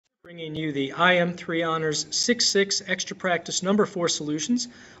Bringing you the IM3 Honors 6-6 Extra Practice Number 4 solutions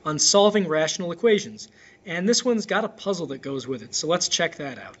on solving rational equations. And this one's got a puzzle that goes with it, so let's check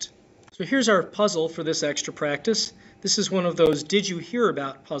that out. So here's our puzzle for this extra practice. This is one of those did you hear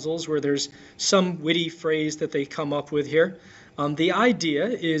about puzzles where there's some witty phrase that they come up with here. The idea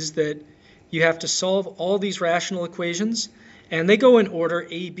is that you have to solve all these rational equations, and they go in order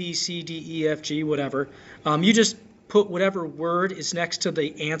A, B, C, D, E, F, G, whatever. You just put whatever word is next to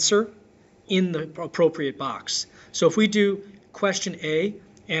the answer in the appropriate box. So if we do question A,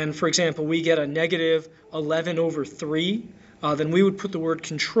 and for example, we get a negative 11 over 3, then we would put the word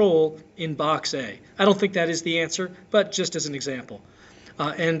control in box A. I don't think that is the answer, but just as an example.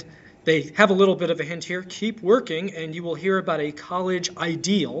 And they have a little bit of a hint here. Keep working, and you will hear about a college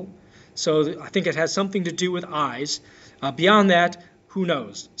ideal. So I think it has something to do with eyes. Beyond that, who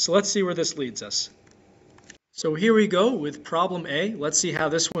knows? So let's see where this leads us. So here we go with problem A. Let's see how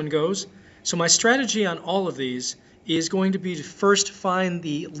this one goes. So my strategy on all of these is going to be to first find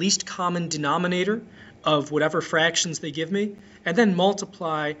the least common denominator of whatever fractions they give me, and then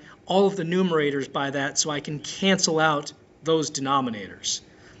multiply all of the numerators by that so I can cancel out those denominators.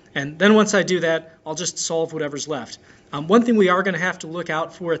 And then once I do that, I'll just solve whatever's left. One thing we are going to have to look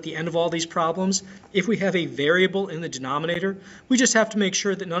out for at the end of all these problems, if we have a variable in the denominator, we just have to make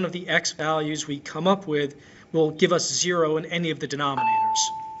sure that none of the x values we come up with will give us 0 in any of the denominators.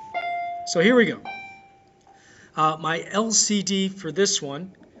 So here we go. My LCD for this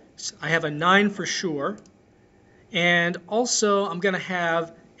one, I have a 9 for sure, and also I'm going to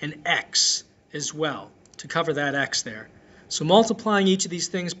have an x as well to cover that x there. So multiplying each of these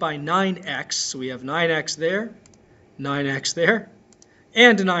things by 9x, so we have 9x there, 9x there,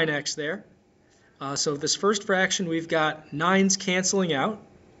 and a 9x there. So this first fraction, we've got 9's canceling out.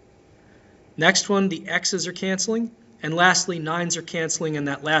 Next one, the x's are canceling. And lastly, 9's are canceling in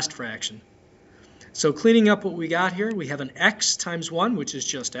that last fraction. So cleaning up what we got here, we have an x times 1, which is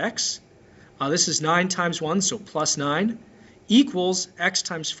just x. This is 9 times 1, so plus 9, equals x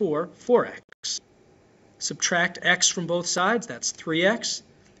times 4, 4x. Subtract x from both sides, that's 3x.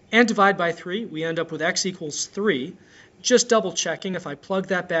 And divide by 3, we end up with x equals 3. Just double checking, if I plug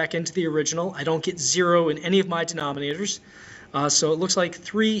that back into the original, I don't get 0 in any of my denominators. So it looks like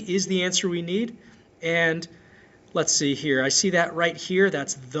 3 is the answer we need. And let's see here, I see that right here,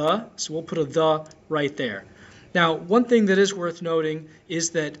 that's the, so we'll put a the right there. Now, one thing that is worth noting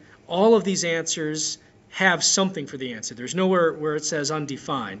is that all of these answers have something for the answer. There's nowhere where it says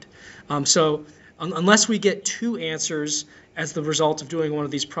undefined. So unless we get 2 answers as the result of doing one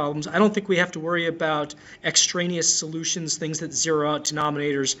of these problems, I don't think we have to worry about extraneous solutions, things that zero out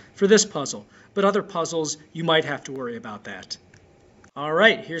denominators for this puzzle. But other puzzles, you might have to worry about that. All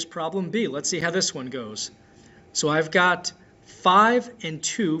right, here's problem B. Let's see how this one goes. So I've got 5 and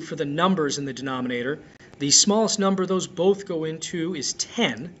 2 for the numbers in the denominator. The smallest number those both go into is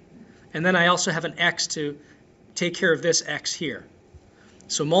 10. And then I also have an x to take care of this x here.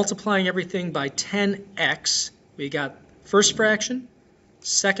 So multiplying everything by 10x, we got first fraction,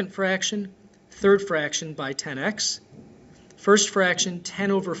 second fraction, third fraction by 10x. First fraction,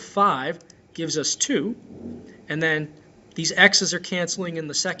 10 over 5, gives us 2. And then these x's are canceling in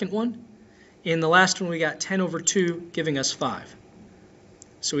the second one. In the last one, we got 10 over 2, giving us 5.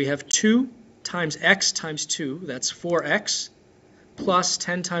 So we have 2 times x times 2, that's 4x, plus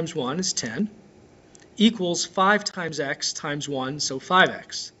 10 times 1 is 10, equals 5 times x times 1, so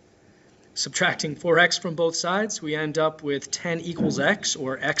 5x. Subtracting 4x from both sides, we end up with 10 equals x,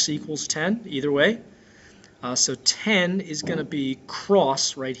 or x equals 10, either way. So 10 is going to be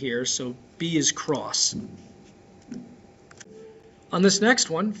cross right here, so B is cross. On this next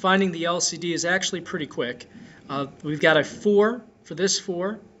one, finding the LCD is actually pretty quick. We've got a 4 for this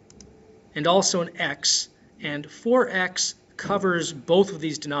 4, and also an x, and 4x covers both of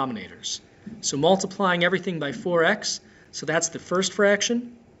these denominators. So multiplying everything by 4x, so that's the first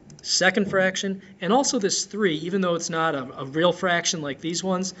fraction, second fraction, and also this 3, even though it's not a real fraction like these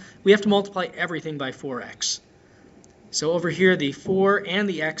ones, we have to multiply everything by 4x. So over here, the 4 and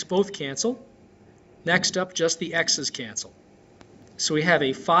the x both cancel. Next up, just the x's cancel. So we have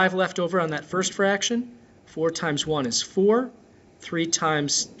a 5 left over on that first fraction. 4 times 1 is 4. 3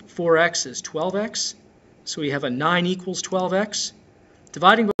 times 4x is 12x. So we have a 9 equals 12x.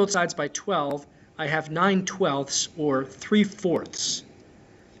 Dividing both sides by 12, I have 9 twelfths, or 3/4.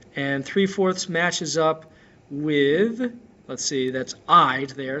 And 3/4 matches up with, let's see, that's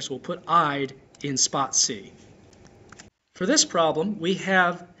I'd there, so we'll put I'd in spot C. For this problem, we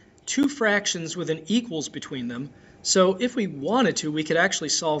have 2 fractions with an equals between them. So if we wanted to, we could actually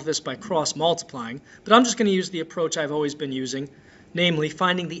solve this by cross multiplying, but I'm just going to use the approach I've always been using. namely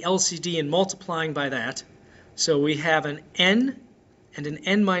finding the LCD and multiplying by that. So we have an n and an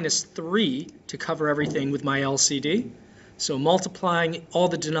n minus 3 to cover everything with my LCD. So multiplying all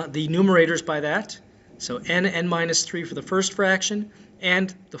the numerators by that. So n minus 3 for the first fraction,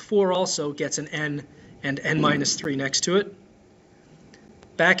 and the 4 also gets an n and n minus 3 next to it.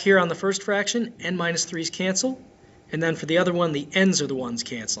 Back here on the first fraction, n minus 3's cancel, and then for the other one, the n's are the ones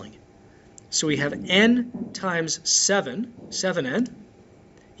canceling. So we have n times 7n,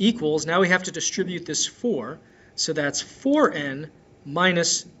 equals, now we have to distribute this 4, so that's 4n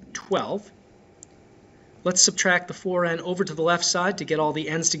minus 12. Let's subtract the 4n over to the left side to get all the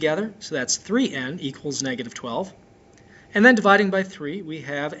n's together, so that's 3n equals negative 12. And then dividing by 3, we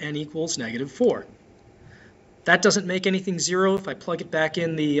have n equals negative 4. That doesn't make anything 0 if I plug it back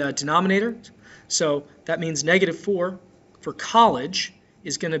in the denominator, so that means negative 4 for college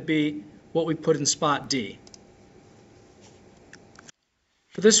is going to be what we put in spot D.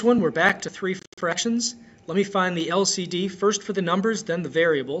 For this one, we're back to 3 fractions. Let me find the LCD first for the numbers, then the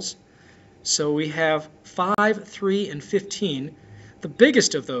variables. So we have 5, 3, and 15. The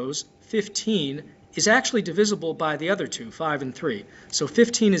biggest of those, 15, is actually divisible by the other two, 5 and 3. So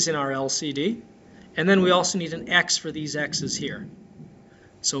 15 is in our LCD. And then we also need an x for these x's here.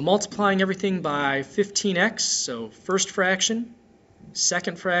 So multiplying everything by 15x, so first fraction,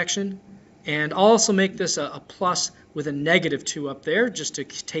 second fraction, and I'll also make this a plus with a negative 2 up there just to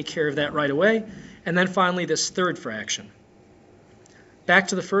take care of that right away. And then finally this third fraction. Back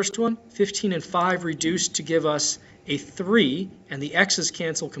to the first one, 15 and 5 reduced to give us a 3, and the x's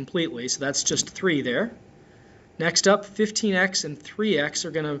cancel completely, so that's just 3 there. Next up, 15x and 3x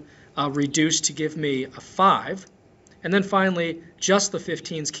are going to reduce to give me a 5. And then finally, just the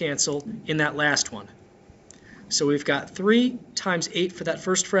 15s cancel in that last one. So we've got 3 times 8 for that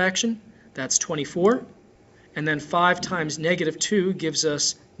first fraction, that's 24. And then 5 times negative 2 gives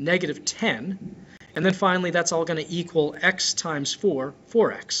us negative 10. And then finally, that's all going to equal x times 4,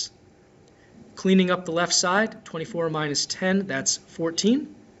 4x. Cleaning up the left side, 24 minus 10, that's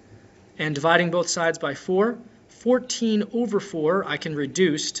 14. And dividing both sides by 4, 14 over 4 I can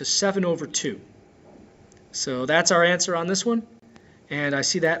reduce to 7 over 2. So that's our answer on this one. And I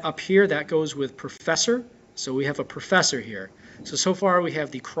see that up here, that goes with professor. So we have a professor here. So far we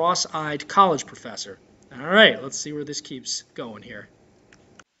have the cross-eyed college professor. All right, let's see where this keeps going here.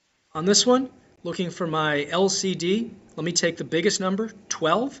 On this one, looking for my LCD, let me take the biggest number,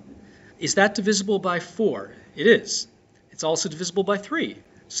 12. Is that divisible by 4? It is. It's also divisible by 3.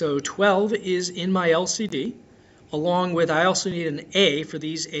 So 12 is in my LCD, along with I also need an a for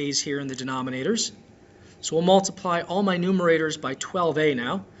these a's here in the denominators. So we'll multiply all my numerators by 12a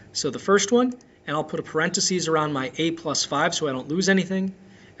now. So the first one, and I'll put a parentheses around my a plus 5 so I don't lose anything.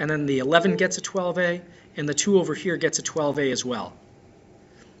 And then the 11 gets a 12a, and the 2 over here gets a 12a as well.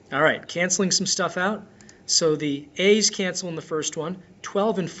 All right, canceling some stuff out. So the a's cancel in the first one.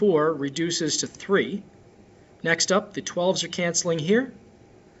 12 and 4 reduces to 3. Next up, the 12s are canceling here.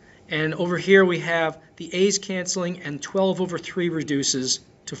 And over here we have the a's canceling, and 12 over 3 reduces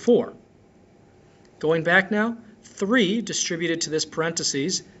to 4. Going back now, 3 distributed to this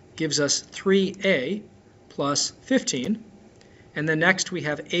parentheses gives us 3a plus 15. And then next we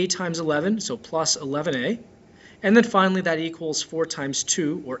have a times 11, so plus 11a. And then finally that equals 4 times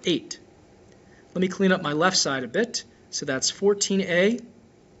 2, or 8. Let me clean up my left side a bit. So that's 14a.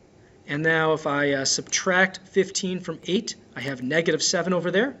 And now if I subtract 15 from 8, I have negative 7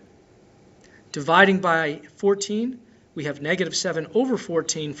 over there. Dividing by 14, we have negative 7 over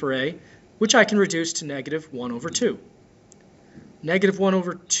 14 for a, which I can reduce to negative 1 over 2. Negative 1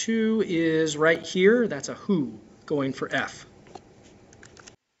 over 2 is right here. That's a who going for F.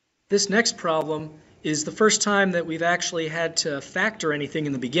 This next problem is the first time that we've actually had to factor anything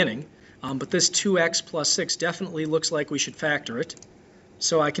in the beginning, but this 2x plus 6 definitely looks like we should factor it.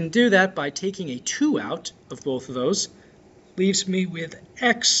 So I can do that by taking a 2 out of both of those. Leaves me with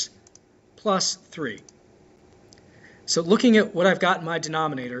x plus 3. So looking at what I've got in my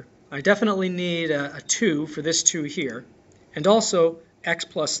denominator, I definitely need a 2 for this 2 here, and also x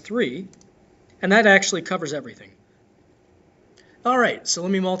plus 3, and that actually covers everything. All right, so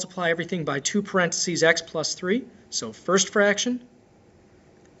let me multiply everything by 2 parentheses x plus 3, so first fraction.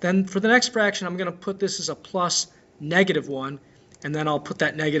 Then for the next fraction, I'm going to put this as a plus negative 1, and then I'll put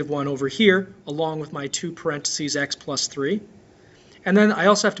that negative 1 over here along with my 2 parentheses x plus 3. And then I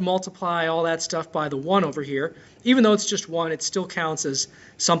also have to multiply all that stuff by the 1 over here. Even though it's just 1, it still counts as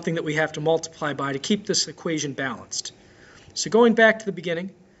something that we have to multiply by to keep this equation balanced. So going back to the beginning,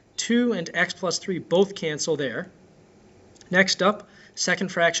 2 and x plus 3 both cancel there. Next up,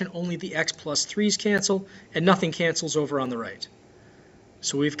 second fraction, only the x plus 3's cancel, and nothing cancels over on the right.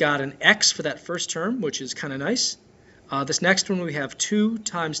 So we've got an x for that first term, which is kind of nice. This next one we have 2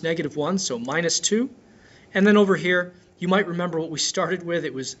 times negative 1, so minus 2. And then over here, you might remember what we started with.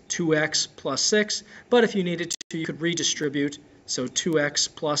 It was 2x plus 6, but if you needed to, you could redistribute, so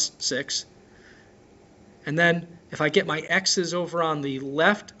 2x plus 6. And then if I get my x's over on the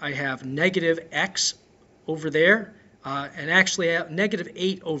left, I have negative x over there, and actually I have negative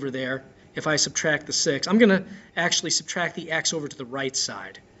 8 over there if I subtract the 6. I'm going to actually subtract the x over to the right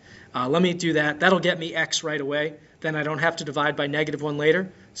side. Let me do that. That'll get me x right away. Then I don't have to divide by negative 1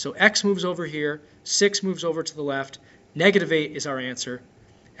 later. So x moves over here, 6 moves over to the left, negative 8 is our answer,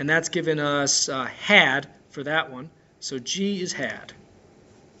 and that's given us had for that one. So G is had.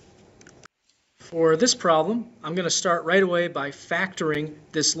 For this problem, I'm going to start right away by factoring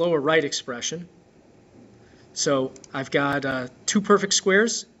this lower right expression. So I've got 2 perfect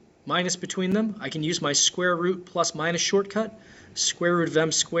squares, minus between them. I can use my square root plus minus shortcut. Square root of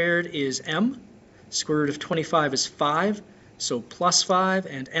m squared is m. Square root of 25 is 5. So plus 5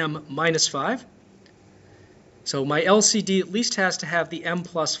 and m minus 5. So my LCD at least has to have the m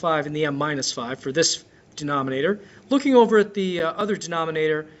plus 5 and the m minus 5 for this denominator. Looking over at the other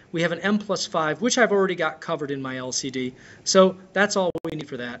denominator, we have an m plus 5, which I've already got covered in my LCD. So that's all we need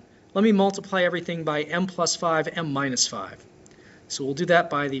for that. Let me multiply everything by m plus 5, m minus 5. So we'll do that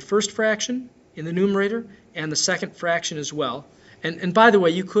by the first fraction in the numerator and the second fraction as well. And by the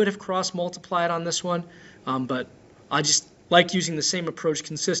way, you could have cross-multiplied on this one, but I just like using the same approach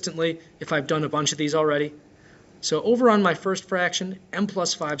consistently if I've done a bunch of these already. So over on my first fraction, m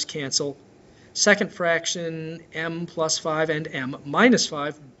plus 5's cancel. Second fraction, m plus 5 and m minus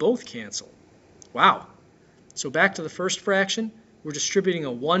 5 both cancel. Wow. So back to the first fraction, we're distributing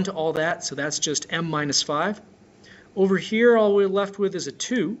a 1 to all that, so that's just m minus 5. Over here, all we're left with is a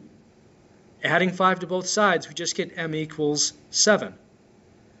 2. Adding 5 to both sides, we just get m equals 7.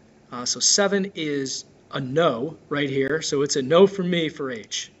 So 7 is a no right here, so it's a no from me for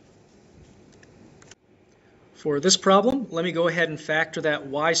h. For this problem, let me go ahead and factor that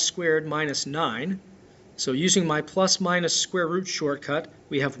y squared minus 9. So using my plus minus square root shortcut,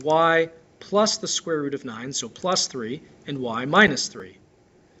 we have y plus the square root of 9, so plus 3, and y minus 3.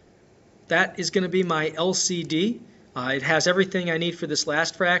 That is going to be my LCD. It has everything I need for this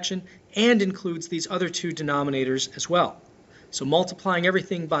last fraction and includes these other 2 denominators as well. So multiplying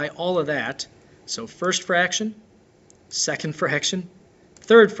everything by all of that, so first fraction, second fraction,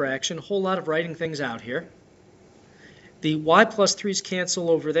 third fraction, a whole lot of writing things out here. The y plus 3's cancel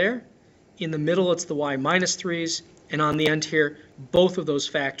over there. In the middle, it's the y minus 3's. And on the end here, both of those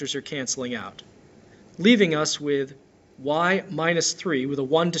factors are canceling out, leaving us with y minus 3 with a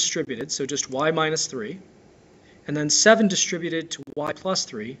 1 distributed, so just y minus 3. And then 7 distributed to y plus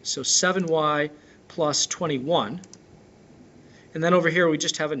 3, so 7y plus 21. And then over here, we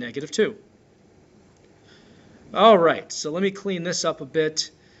just have a negative 2. All right, so let me clean this up a bit.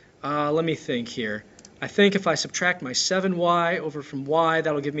 Let me think here. I think if I subtract my 7y over from y,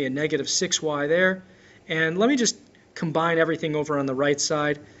 that'll give me a negative 6y there. And let me just combine everything over on the right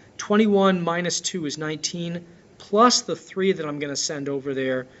side. 21 minus 2 is 19, plus the 3 that I'm going to send over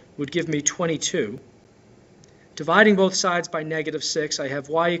there would give me 22. Dividing both sides by negative 6, I have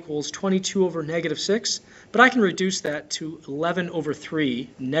y equals 22 over negative 6, but I can reduce that to 11 over 3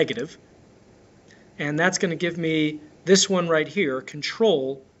 negative. And that's going to give me this one right here,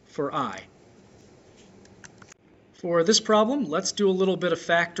 control for I. For this problem, let's do a little bit of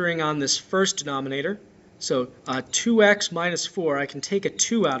factoring on this first denominator. So 2x minus 4, I can take a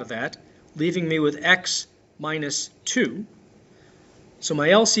 2 out of that, leaving me with x minus 2. So my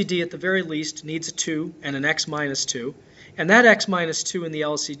LCD at the very least needs a 2 and an x minus 2. And that x minus 2 in the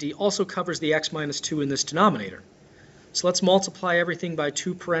LCD also covers the x minus 2 in this denominator. So let's multiply everything by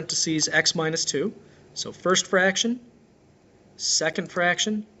 2 parentheses x minus 2. So first fraction, second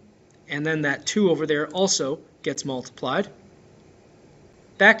fraction, and then that 2 over there also gets multiplied.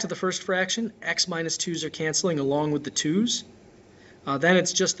 Back to the first fraction, x minus 2's are canceling along with the 2's. Then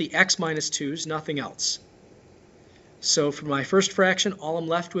it's just the x minus 2's, nothing else. So for my first fraction, all I'm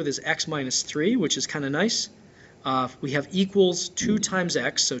left with is x minus 3, which is kind of nice. We have equals 2 times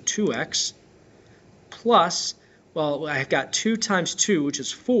x, so 2x, plus, well, I've got 2 times 2, which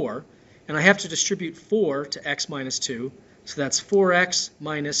is 4, and I have to distribute 4 to x minus 2, so that's 4x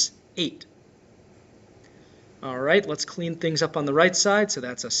minus 8. All right, let's clean things up on the right side, so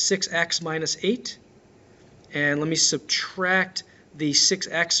that's a 6x minus 8. And let me subtract the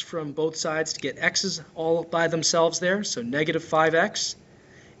 6x from both sides to get x's all by themselves there, so negative 5x.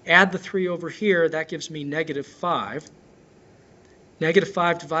 Add the 3 over here, that gives me negative 5. Negative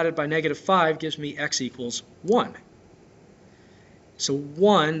 5 divided by negative 5 gives me x equals 1. So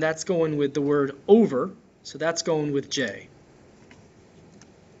 1, that's going with the word over, so that's going with J.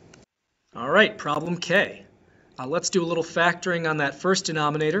 All right, problem K. Let's do a little factoring on that first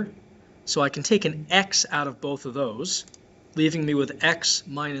denominator. So I can take an x out of both of those, leaving me with x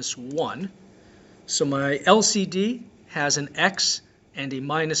minus 1. So my LCD has an x and a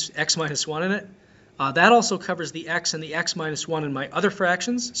x minus 1 in it. That also covers the x and the x minus 1 in my other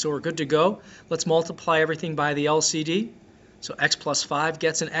fractions, so we're good to go. Let's multiply everything by the LCD. So x plus 5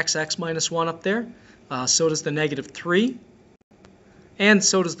 gets an x minus 1 up there. So does the negative 3. And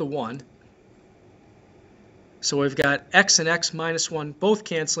so does the 1. So we've got x and x minus 1 both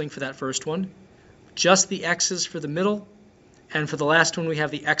canceling for that first one. Just the x's for the middle. And for the last one, we have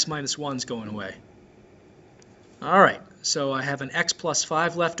the x minus 1's going away. All right, so I have an x plus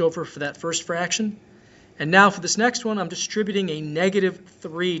 5 left over for that first fraction. And now for this next one, I'm distributing a negative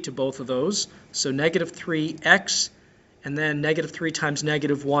 3 to both of those. So negative 3x, and then negative 3 times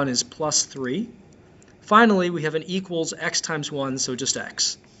negative 1 is plus 3. Finally, we have an equals x times 1, so just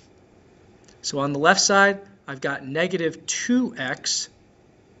x. So on the left side, I've got negative 2x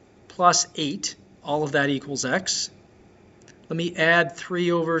plus 8. All of that equals x. Let me add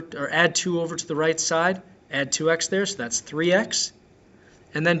 2 over to the right side. Add 2x there, so that's 3x.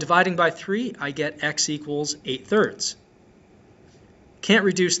 And then dividing by 3, I get x equals 8/3. Can't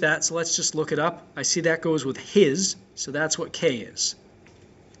reduce that, so let's just look it up. I see that goes with his, so that's what K is.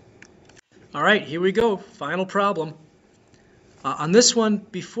 All right, here we go. Final problem. On this one,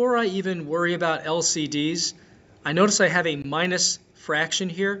 before I even worry about LCDs, I notice I have a minus fraction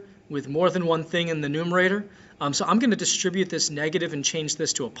here with more than one thing in the numerator. So I'm going to distribute this negative and change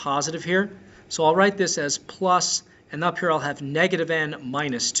this to a positive here. So I'll write this as plus, and up here I'll have negative n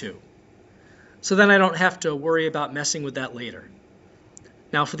minus 2. So then I don't have to worry about messing with that later.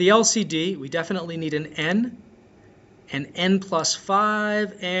 Now for the LCD, we definitely need an n plus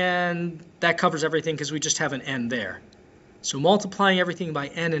 5, and that covers everything because we just have an n there. So multiplying everything by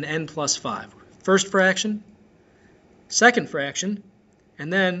n and n plus 5. First fraction, second fraction,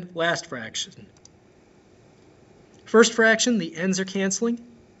 and then last fraction. First fraction, the n's are canceling.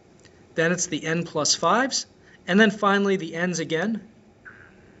 Then it's the n plus 5's. And then finally the n's again.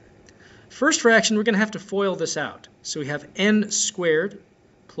 First fraction, we're going to have to FOIL this out. So we have n squared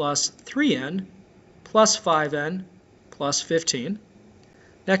plus 3n plus 5n plus 15.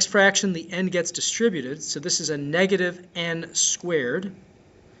 Next fraction, the n gets distributed. So this is a negative n squared.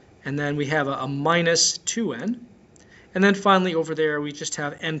 And then we have a minus 2n. And then finally over there, we just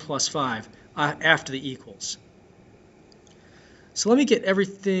have n plus 5 after the equals. So let me get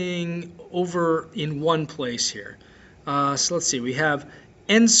everything over in one place here. So let's see, we have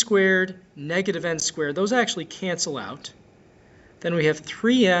n squared, negative n squared. Those actually cancel out. Then we have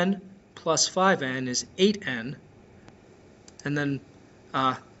 3n plus 5n is 8n. And then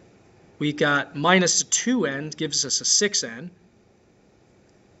we got minus 2n gives us a 6n.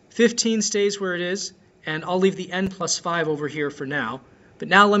 15 stays where it is, and I'll leave the n plus 5 over here for now. But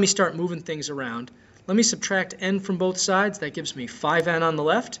now let me start moving things around. Let me subtract n from both sides. That gives me 5n on the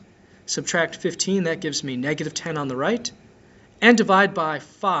left. Subtract 15, that gives me negative 10 on the right. And divide by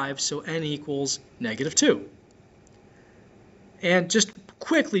 5, so n equals negative 2. And just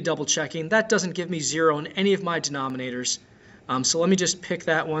quickly double checking, that doesn't give me 0 in any of my denominators. So let me just pick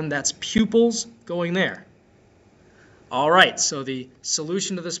that one. That's pupils going there. All right, so the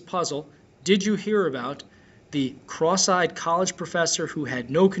solution to this puzzle, did you hear about the cross-eyed college professor who had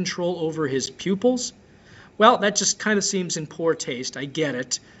no control over his pupils? Well, that just kind of seems in poor taste. I get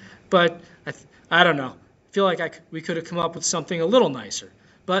it. But I don't know. I feel like we could have come up with something a little nicer.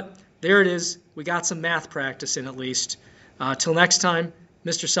 But there it is. We got some math practice in at least. Till next time,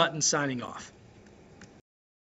 Mr. Sutton signing off.